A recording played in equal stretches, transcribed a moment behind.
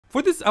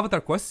For this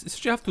avatar quest,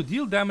 is you have to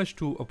deal damage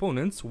to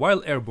opponents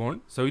while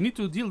airborne. So you need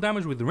to deal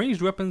damage with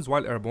ranged weapons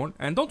while airborne.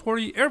 And don't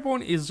worry,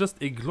 airborne is just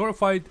a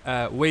glorified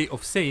way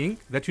of saying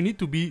that you need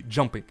to be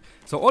jumping.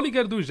 So all you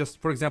gotta do is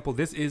just, for example,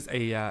 this is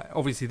a,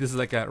 obviously this is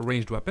like a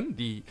ranged weapon,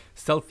 the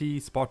Stealthy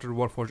Spotter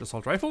Warforged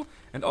Assault Rifle.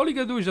 And all you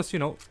gotta do is just, you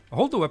know,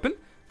 hold the weapon,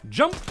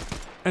 jump,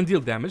 and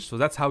deal damage. So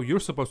that's how you're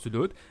supposed to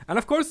do it. And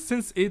of course,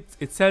 since it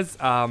says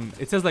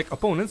like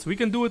opponents, we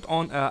can do it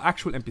on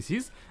actual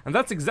NPCs, and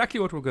that's exactly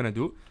what we're gonna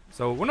do.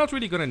 So we're not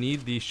really gonna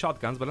need the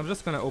shotguns, but I'm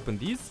just gonna open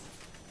these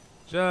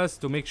just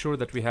to make sure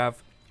that we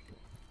have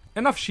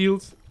enough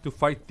shields to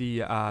fight the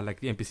like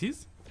the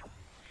NPCs.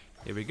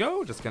 Here we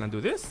go. Just gonna do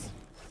this.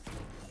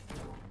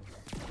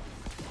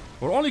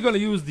 We're only gonna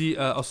use the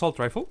assault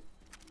rifle,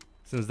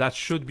 since that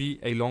should be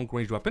a long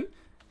range weapon.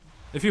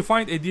 If you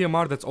find a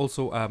DMR, that's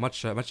also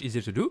much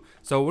easier to do.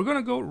 So we're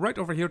gonna go right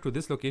over here to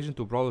this location,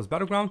 to Brawler's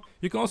Battleground.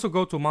 You can also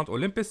go to Mount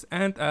Olympus,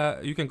 and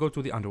you can go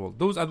to the Underworld.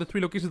 Those are the 3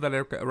 locations that I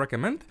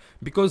recommend,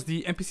 because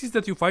the NPCs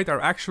that you fight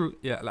are actual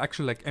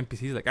like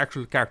NPCs, like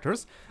actual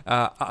characters.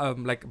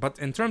 But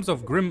in terms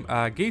of Grim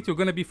Gate, you're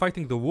gonna be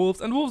fighting the wolves,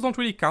 and wolves don't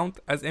really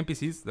count as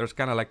NPCs. There's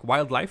kind of like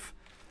wildlife.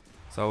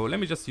 So let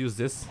me just use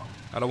this.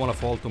 I don't want to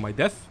fall to my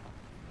death.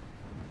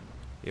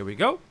 Here we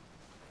go.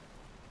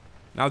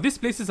 Now these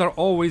places are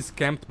always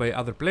camped by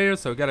other players,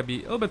 so you gotta be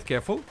a little bit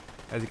careful,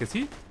 as you can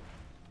see.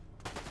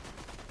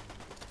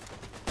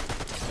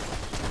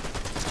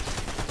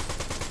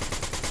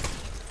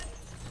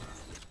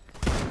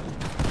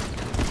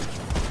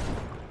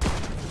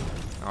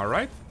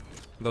 Alright,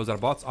 those are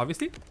bots,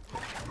 obviously.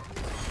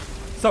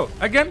 So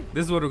again,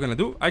 this is what we're gonna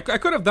do. I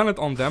could have done it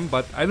on them,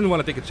 but I didn't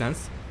want to take a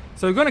chance.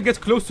 So you're gonna get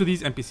close to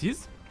these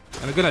NPCs,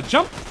 and you're gonna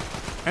jump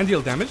and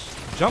deal damage,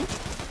 jump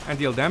and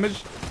deal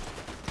damage.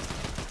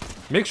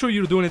 Make sure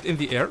you're doing it in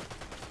the air.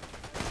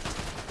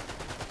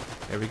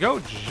 There we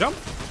go. Jump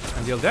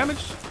and deal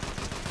damage.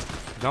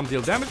 Jump,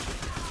 deal damage.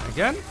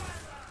 Again.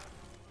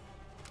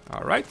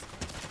 Alright.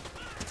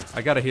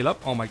 I gotta heal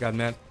up. Oh my god,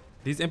 man.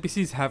 These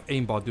NPCs have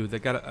aimbot, dude. They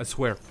gotta, I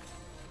swear.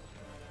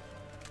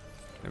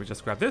 Let me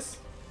just grab this.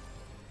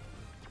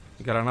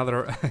 We got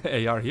another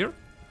AR here.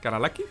 Kinda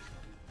lucky.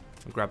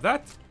 I'll grab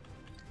that.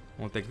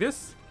 We'll take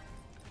this.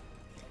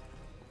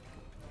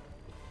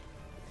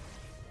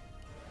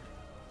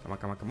 Come on,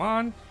 come on, come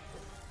on.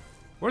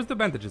 Where's the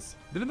bandages?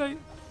 Did I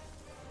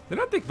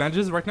take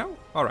bandages right now?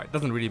 Alright,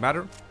 doesn't really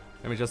matter.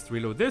 Let me just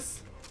reload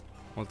this.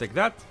 We'll take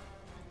that.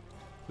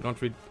 We don't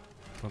need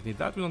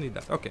that. We don't need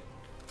that. Okay.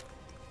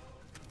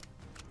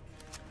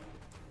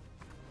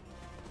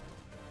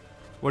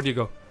 Where'd you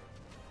go?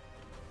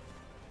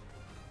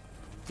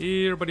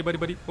 Here, buddy, buddy,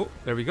 buddy. Oh,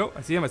 there we go.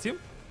 I see him, I see him.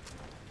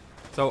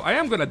 So I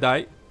am gonna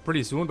die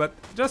pretty soon, but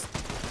just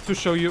to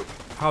show you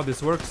how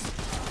this works.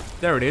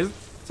 There it is.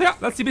 So yeah,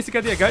 that's the basic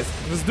idea, guys.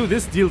 Let's do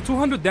this. Deal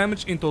 200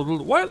 damage in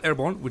total while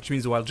airborne, which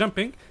means while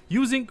jumping,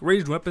 using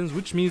ranged weapons,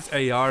 which means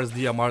ARs,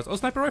 DMRs, or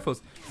sniper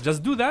rifles.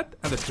 Just do that,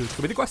 and the truth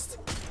could be the quest.